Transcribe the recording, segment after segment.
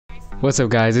What's up,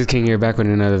 guys? It's King here, back with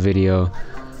another video.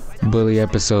 Bully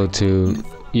episode 2.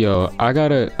 Yo, I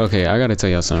gotta tell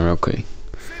y'all something real quick.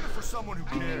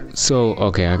 So,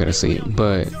 okay, I gotta see it.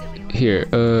 But here,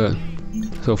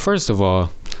 so first of all,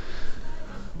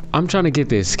 I'm trying to get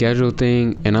this schedule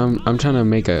thing, and I'm trying to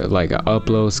make a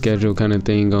upload schedule kind of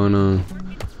thing going on.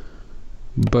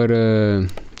 But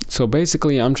so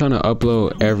basically I'm trying to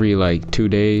upload every 2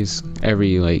 days,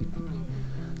 every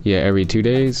 2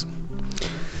 days.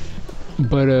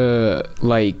 But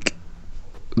like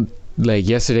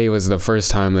yesterday was the first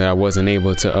time that I wasn't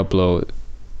able to upload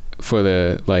for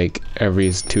the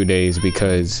every 2 days,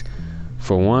 because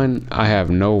for one, I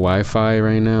have no Wi-Fi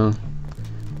right now,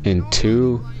 and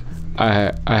two,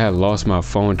 I had lost my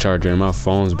phone charger and my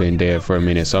phone's been dead for a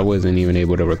minute, so I wasn't even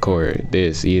able to record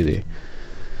this either.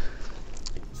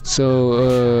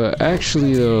 So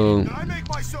actually though,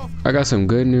 I got some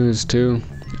good news too.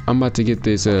 I'm about to get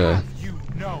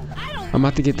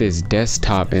this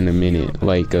desktop in a minute.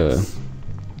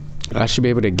 I should be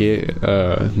able to get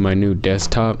my new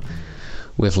desktop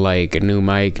with a new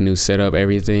mic, new setup,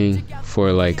 everything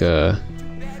for by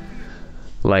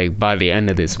the end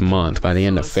of this month, by the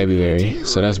end of February.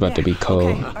 So that's about to be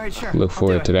cool. Look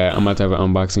forward to that. I'm about to have an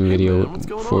unboxing video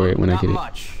for it when I get it.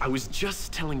 I was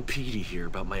just telling Petey here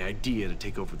about my idea to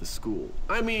take over the school.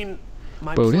 I mean,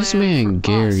 bro, this man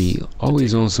Gary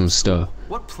always on some stuff.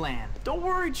 What plan? Don't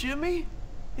worry, Jimmy.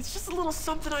 It's just a little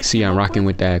something I see. I'm rocking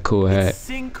with that cool hat.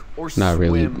 Sink or not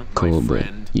really swim, cool, but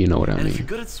you know what I mean. If you're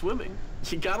good at swimming,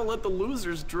 you gotta let the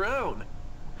losers drown.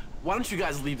 Why don't you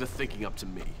guys leave the thinking up to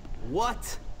me?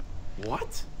 What?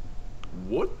 What?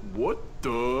 What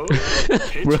the?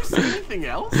 Can't you say anything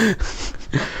else?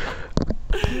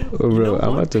 Bro,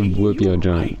 I'm about to whip your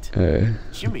joint,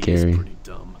 Jimmy Gary. is pretty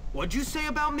dumb. What'd you say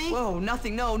about me? Whoa,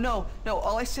 nothing. No.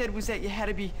 All I said was that you had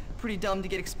to be pretty dumb to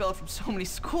get expelled from so many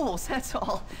schools. That's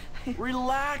all.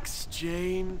 Relax,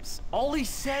 James. All he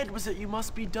said was that you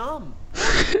must be dumb.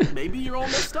 Maybe you're all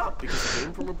messed up because you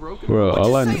came from a broken. Bro,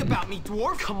 What'd you say about me,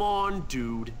 dwarf? Come on,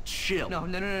 dude. Chill.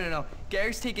 No.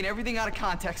 Gary's taking everything out of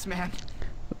context, man.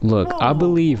 Look, Whoa. I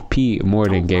believe Pete more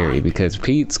than Gary, because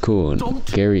Pete's cool and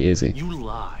Gary isn't. You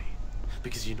lie.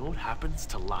 Because you know what happens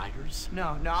to liars?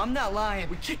 No, I'm not lying.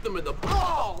 We kick them in the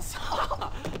balls.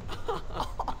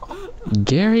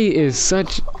 Gary is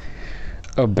such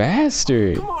a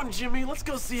bastard. Come on, Jimmy. Let's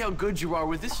go see how good you are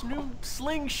with this new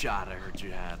slingshot I heard you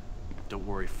had. Don't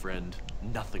worry, friend.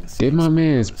 Nothing's. Did my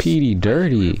man's Petey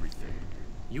dirty.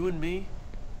 You and me,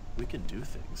 we can do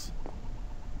things.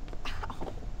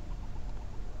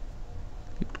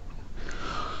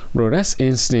 Bro, that's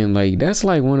instant. That's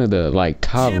one of the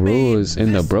top rules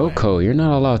in the bro code. You're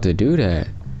not allowed to do that.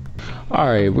 All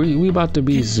right, we about to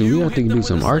do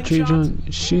some archery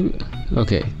junk. Shoot.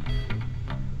 Okay.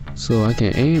 So I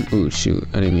can aim. Ooh, shoot.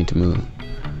 I didn't mean to move.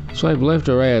 Swipe left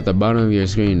or right at the bottom of your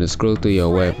screen to scroll through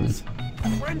your weapon.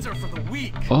 Friends are for the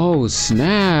weak. Oh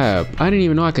snap! I didn't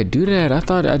even know I could do that. I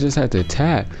thought I just had to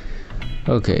tap.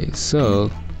 Okay,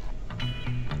 so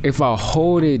if I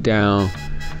hold it down,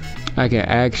 I can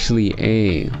actually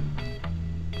aim.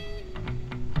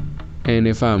 And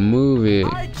if I move it,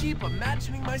 I keep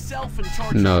imagining myself in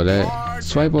charge. no, that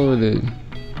swipe over the.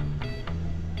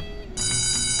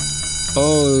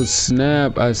 Oh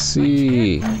snap! I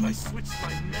see. I switched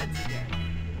my meds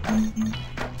again.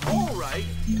 All right.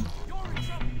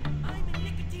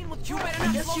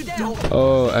 Yes, you don't.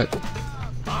 Oh,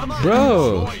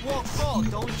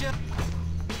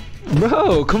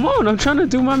 bro, come on! I'm trying to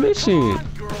do my mission.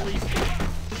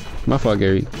 My fault,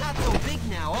 Gary. Not so big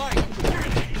now, are you?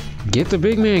 Get the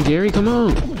big man, Gary. Come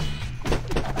on.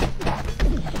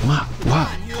 Wow.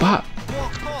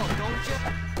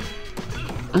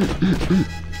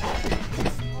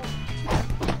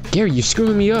 Gary, you're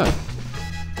screwing me up.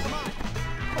 I'm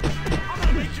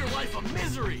gonna make your life a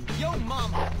misery. Yo,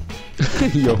 mama.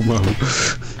 Yo, mama.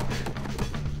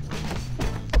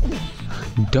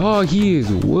 Dog, he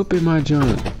is whooping my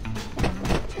junk.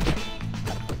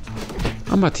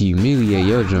 I'm about to humiliate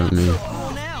your junk, man.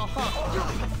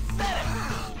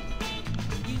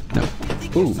 No.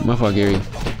 Ooh, my fault, Gary.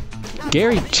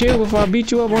 Gary, chill before I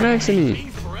beat you up on accident.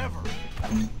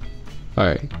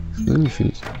 Alright, let me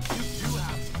finish.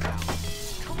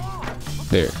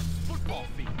 There.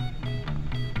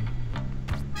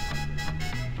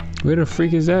 Where the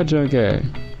freak is that junk at?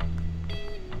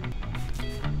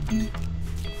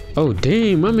 Oh,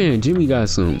 dang, my man Jimmy got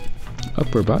some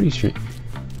upper body strength.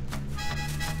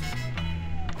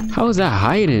 How is that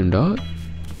hiding, dog?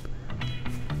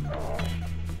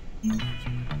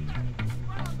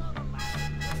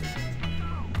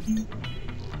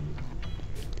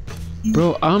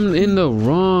 Bro, I'm in the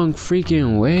wrong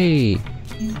freaking way.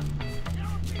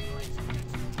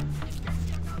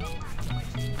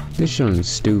 This one's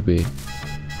stupid.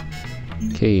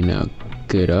 Okay, now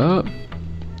get up.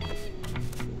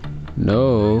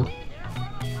 No.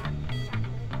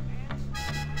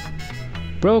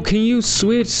 Bro, can you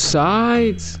switch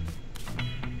sides?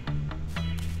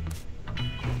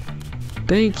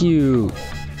 Thank you.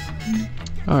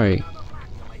 Alright.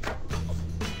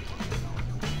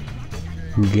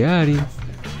 Got him.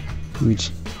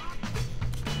 Which,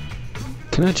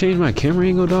 can I change my camera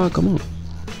angle, dog? Come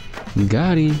on.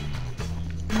 Got him.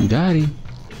 Got him.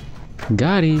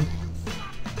 Got him.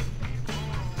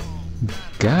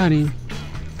 Got him.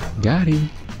 Got him.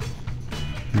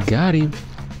 Got him.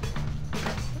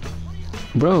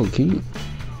 Bro, can you?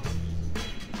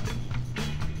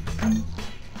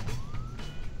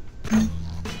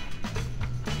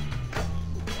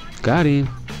 Got him.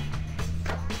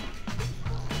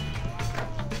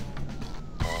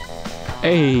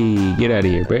 Hey, get out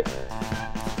of here, bro.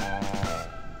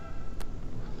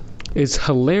 It's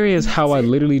hilarious how I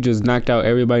literally just knocked out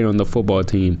everybody on the football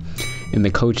team and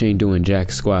the coach ain't doing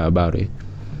jack squat about it.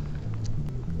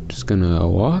 Just gonna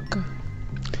walk.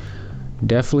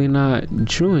 Definitely not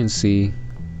truancy.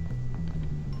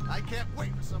 I can't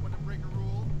wait for someone to break a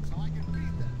rule so I can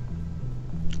beat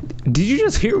them. Did you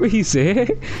just hear what he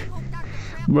said?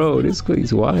 Bro, this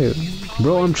place wild.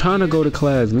 Bro, I'm trying to go to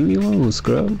class. Leave me alone,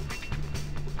 scrub.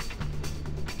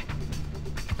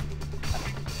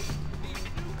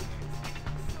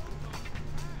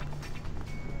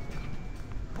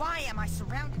 Why am I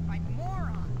surrounded by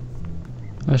morons?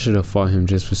 I should have fought him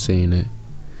just for saying that.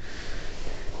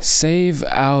 Save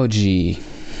Algae.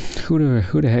 Who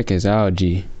the heck is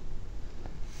Algae?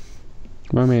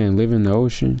 My man live in the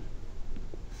ocean.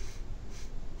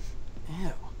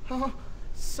 Ew. Oh,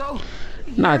 so.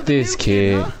 Not you're the this new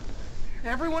kid. Huh?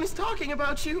 Everyone is talking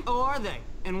about you. Oh, are they?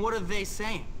 And what are they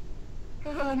saying?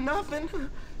 Nothing.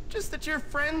 Just that you're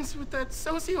friends with that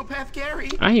sociopath Gary.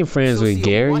 I ain't friends with Socio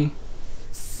Gary. what?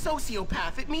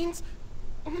 Sociopath. It means.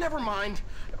 Never mind.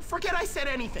 Forget I said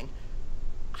anything.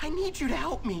 I need you to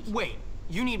help me. Wait,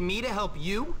 you need me to help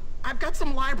you? I've got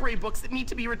some library books that need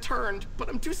to be returned, but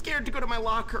I'm too scared to go to my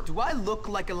locker. Do I look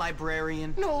like a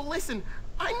librarian? No, listen.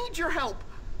 I need your help.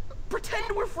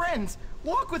 Pretend we're friends.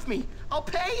 Walk with me. I'll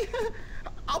pay.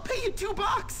 I'll pay you $2.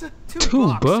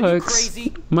 $2 Are you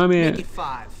crazy? My man. Make it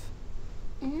 5.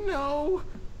 No.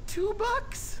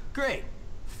 $2? Great.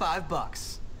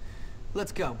 $5.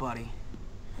 Let's go, buddy.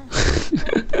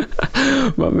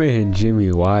 My man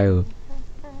Jimmy wild.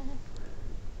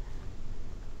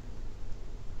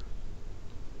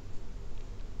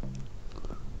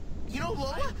 You know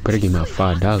Lola? Better give me my She's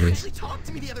really $5. hot. She actually talked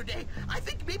to me the other day. I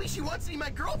think maybe she wants to be my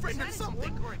girlfriend or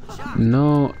something.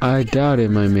 No, I doubt it,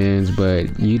 my mans,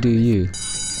 but you do you. I get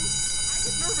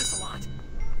nervous a lot.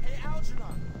 Hey,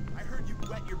 Algernon, I heard you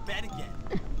wet your bed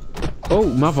again. Oh,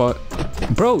 my fault.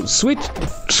 Bro, switch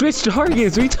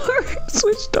targets, retard.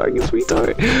 Switch targets,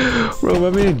 retard. Bro, my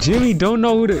man Jimmy don't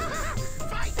know who to...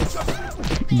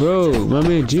 Bro, my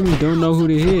man Jimmy don't know who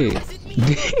to hit.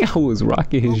 I was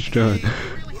rocking his truck. Okay,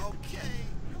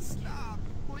 stop.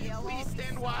 Please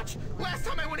stand watch. Last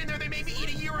time I went in there, they made me eat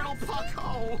a urinal puck.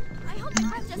 Oh.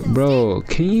 Bro,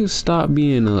 can you stop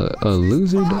being a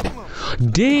loser, dog?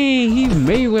 Dang, he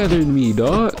Mayweathered me,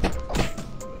 dog.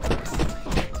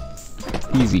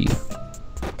 Easy.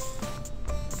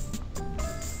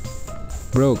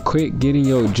 Bro, quit getting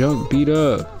your junk beat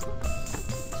up.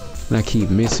 And I keep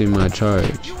missing my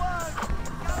charge.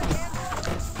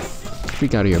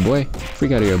 Freak out of here, boy.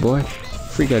 Freak out of here, boy.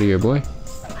 Freak out of here, boy.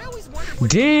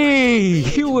 Dang!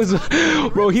 He was...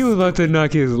 Bro, he was about to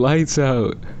knock his lights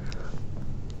out.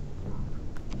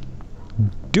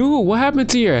 Dude, what happened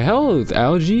to your health,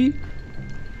 Algae?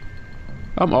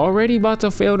 I'm already about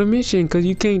to fail the mission because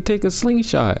you can't take a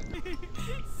slingshot.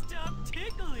 Stop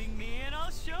tickling me and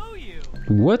I'll show you.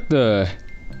 What the...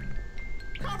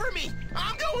 Cover me.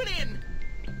 I'm going in.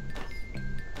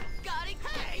 Gotta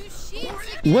get you sheets.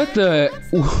 What the...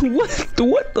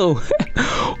 What the...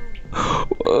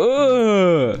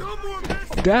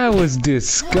 That was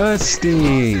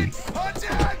disgusting. Oh,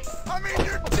 Dad! I mean,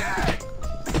 you're dead!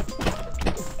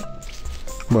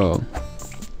 Bro.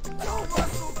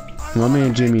 My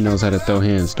man Jimmy knows how to throw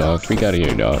hands, dog. Freak out of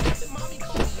here, dog.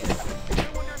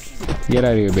 Get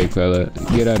out of here, big fella.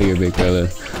 Get out of here, big fella.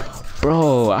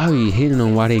 Bro, I be hitting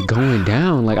them while they going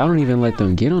down. Like, I don't even let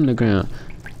them get on the ground.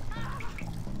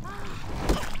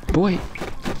 Boy.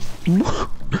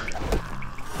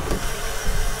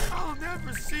 I'll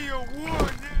never see a war.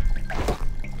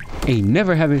 Ain't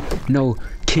never having no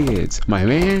kids, my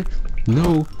man.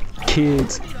 No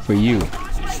kids for you.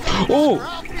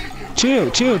 Oh, chill.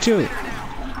 You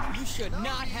should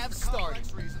not have started.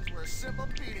 Reasons where a simple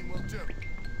beating will do.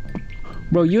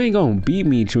 Bro, you ain't gonna beat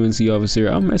me, truancy officer.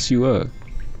 I'll mess you up.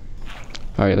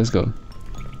 All right, let's go.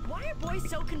 Why are boys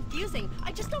so confusing?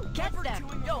 I just don't get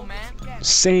them. Yo, man.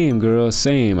 Same, girl,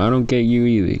 same. I don't get you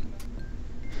either.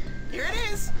 Here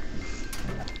it is.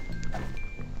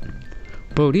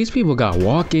 Bro, these people got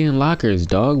walk-in lockers,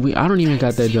 dog. I don't even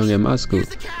got that junk at my school. Here's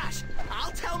the cash.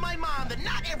 I'll tell my mom that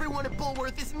not everyone at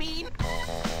Bullworth is mean.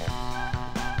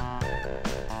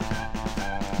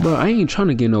 Bro, I ain't trying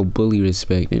to get no bully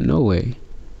respect in no way.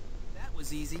 That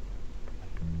was easy.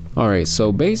 Alright,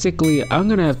 so basically, I'm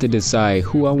gonna have to decide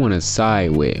who I want to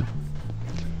side with.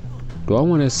 Do I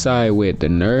want to side with the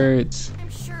nerds, I'm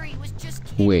sure he was just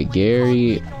kidding with when he called Gary,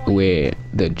 me annoying. with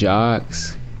the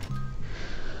jocks?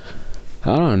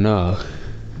 I don't know.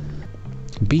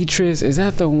 Beatrice, is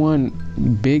that the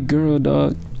one big girl,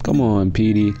 dog? Come on,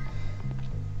 Petey.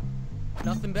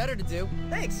 Nothing better to do.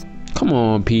 Thanks. Come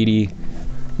on, Petey.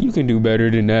 You can do better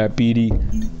than that, Petey.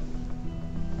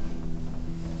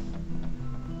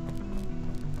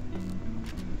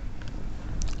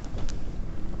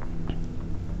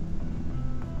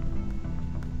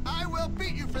 I will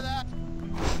beat you for that.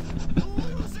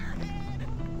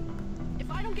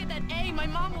 If I don't get that A, my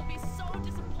mom will be so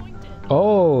disappointed.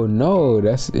 Oh no,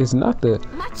 it's not the.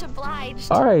 Much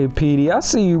obliged. All right, Petey. I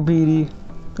see you, Petey.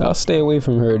 I'll stay away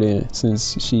from her then,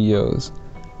 since she yells.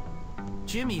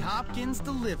 Jimmy Hopkins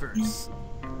delivers.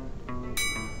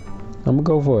 I'm gonna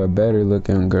go for a better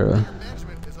looking girl.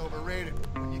 Benjamin is overrated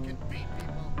when you can beat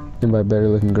people. And by better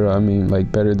looking girl, I mean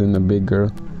like better than the big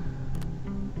girl.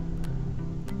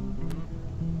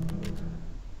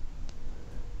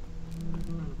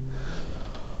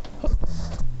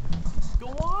 Go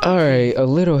on. Alright, a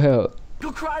little help.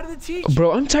 Go cry to the teacher.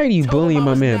 Bro, I'm tired of you Tell him bullying I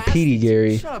my was man nasty. Petey,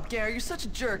 Gary. Shut up, Gary. You're such a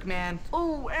jerk, man.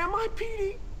 Oh, am I,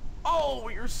 Petey? Oh,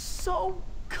 you're so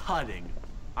cutting.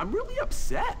 I'm really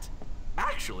upset.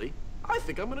 Actually, I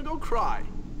think I'm gonna go cry.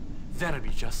 Then I'd be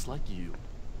just like you.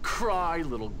 Cry,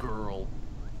 little girl.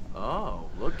 Oh,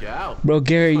 look out. Bro,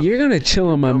 Gary, you're gonna chill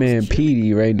on my man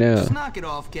Petey right now. Just knock it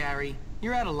off, Gary.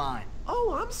 You're out of line.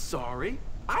 Oh, I'm sorry.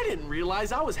 I didn't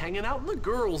realize I was hanging out in the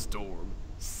girls' dorm.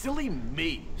 Silly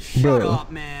me. Shut Bro.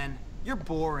 up, man. You're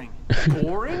boring.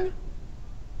 Boring?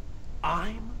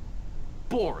 I'm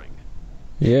boring.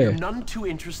 Yeah. You're none too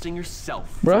interesting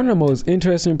yourself. Bro, I'm the most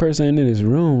interesting person in this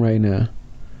room right now.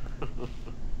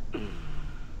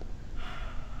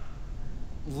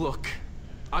 Look,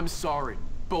 I'm sorry.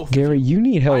 Both of Gary, you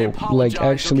need I help, like apologize,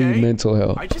 actually okay? mental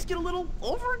help. I just get a little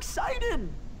overexcited.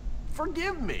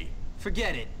 Forgive me.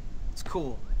 Forget it. It's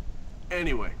cool.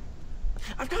 Anyway,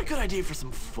 I've got a good idea for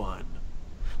some fun.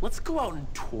 Let's go out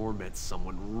and torment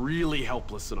someone really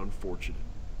helpless and unfortunate.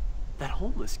 That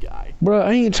homeless guy. Bro,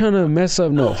 I ain't trying to mess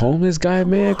up no homeless guy,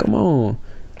 man. Come on.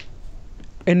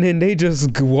 And then they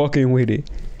just walking with it.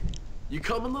 You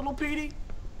coming, little Petey?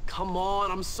 Come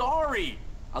on, I'm sorry.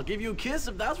 I'll give you a kiss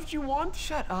if that's what you want.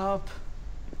 Shut up.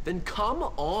 Then come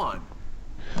on.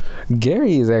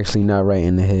 Gary is actually not right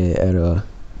in the head at all.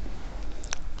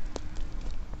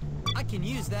 I can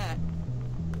use that.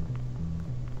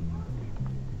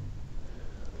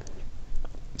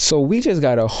 So we just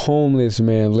got a homeless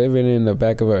man living in the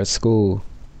back of our school.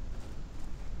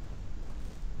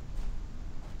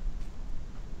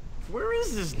 Where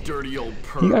is this dirty old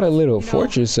perv? He got a little You know,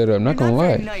 fortress set up, not You're gonna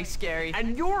very lie. nice, Gary.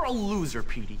 And you're a loser,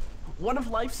 Petey. One of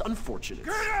life's unfortunates.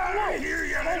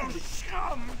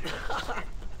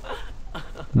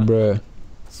 Bruh.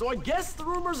 So I guess the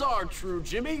rumors are true,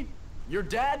 Jimmy. Your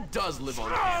dad does live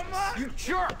on campus. You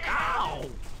jerk! Ow!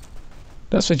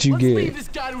 That's what you Let's leave get. this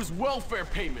guy to his welfare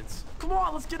payments. Come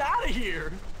on, let's get out of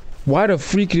here. Why the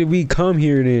freak did we come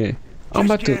here then? I'm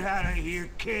about Get to. out of here,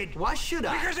 kid. Why should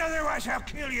I? Because otherwise I'll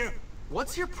kill you.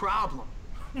 What's your problem?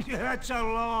 That's a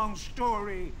long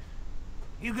story.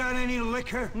 You got any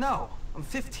liquor? No, I'm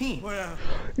 15. Well,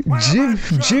 what about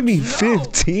drugs? Jimmy No.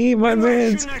 15, my Then why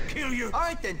man. shouldn't I kill you? All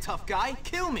right then, tough guy.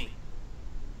 Kill me.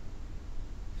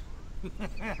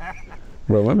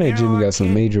 Bro, my man You know Jimmy what, got some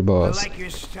kid? major balls. I like your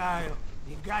style.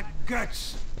 You got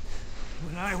guts.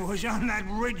 When I was on that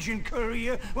ridge in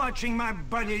Korea, watching my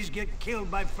buddies get killed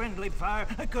by friendly fire,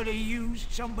 I could have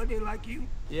used somebody like you.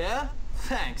 Yeah?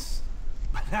 Thanks.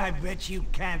 But I bet you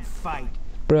can't fight.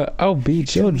 Bro, I'll beat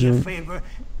Do me a children. favor,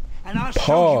 and I'll show you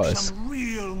Pause. some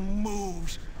real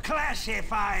moves.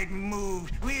 Classified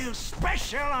moves. Real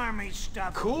special army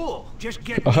stuff. Cool. Just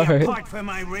get me Alright. a part for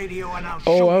my radio and I'll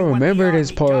Oh, show I you what remember the this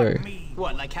army taught part. me.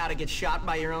 What, like how to get shot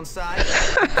by your own side?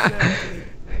 Exactly.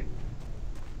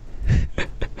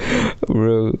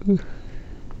 Bro.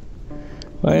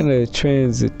 Why in the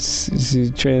transistors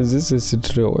to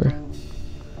the door?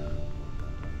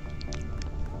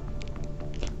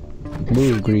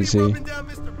 Move, Greasy. Rubbing down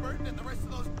Mr. Burton and the rest of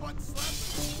those butt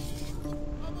slappers.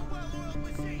 I'm a well-oiled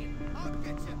machine. I'll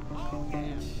get you. Oh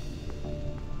yeah.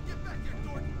 Get back here,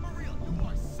 Thornton. For real, you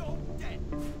are so dead.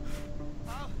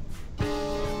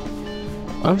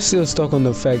 I'm still stuck on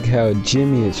the fact how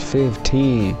Jimmy is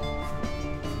 15.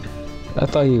 I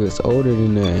thought he was older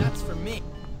than that. That's for me.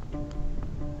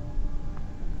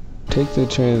 Take the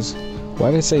trans.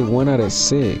 Why did it say 1 out of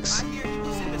 6? I hear you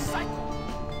using the cycle.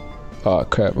 Oh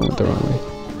crap! I went the wrong way.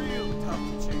 Real tough to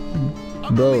change.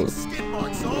 I'm Bro, leaving skid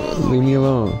marks all over. leave me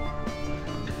alone.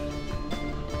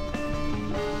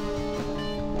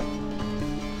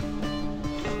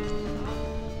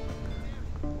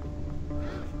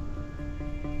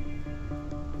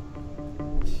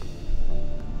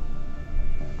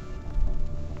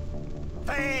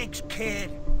 Thanks,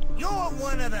 kid. You're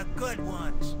one of the good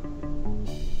ones.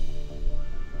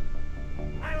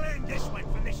 I learned this one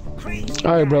from this crazy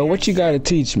All right, bro. guy What you gotta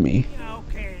teach me?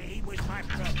 Okay, he was my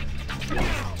brother.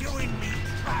 You're doing me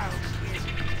proud, kid.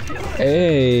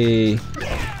 Hey,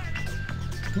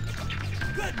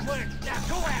 Good work. Now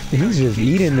go after he's it. just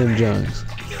eating them junks.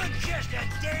 You're just a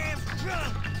damn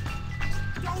drunk.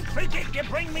 Don't forget to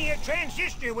bring me a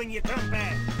transistor when you come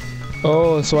back.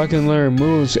 Oh, so I can learn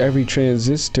moves every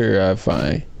transistor I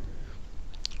find.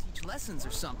 Teach lessons or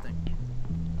something.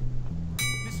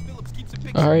 Miss Phillips keeps a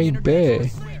picture All of me right, in her bet.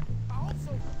 bedroom, I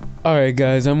swear. All right,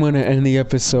 guys. I'm gonna end the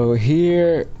episode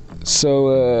here.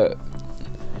 So,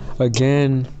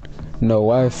 again, no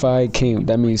Wi-Fi.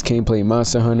 That means can't play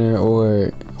Monster Hunter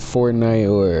or Fortnite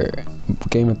or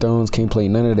Game of Thrones. Can't play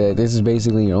none of that. This is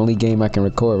basically the only game I can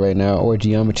record right now, or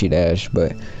Geometry Dash.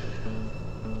 But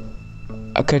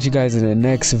I'll catch you guys in the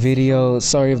next video.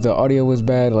 Sorry if the audio was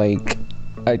bad. Like,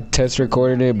 I test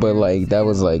recorded it, but like that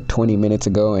was like 20 minutes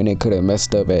ago, and it could have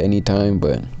messed up at any time.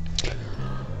 But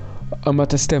I'm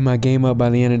about to step my game up by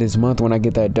the end of this month when I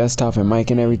get that desktop and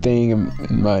mic and everything, and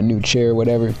my new chair,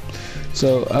 whatever.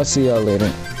 So I'll see y'all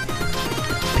later.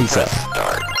 Peace out.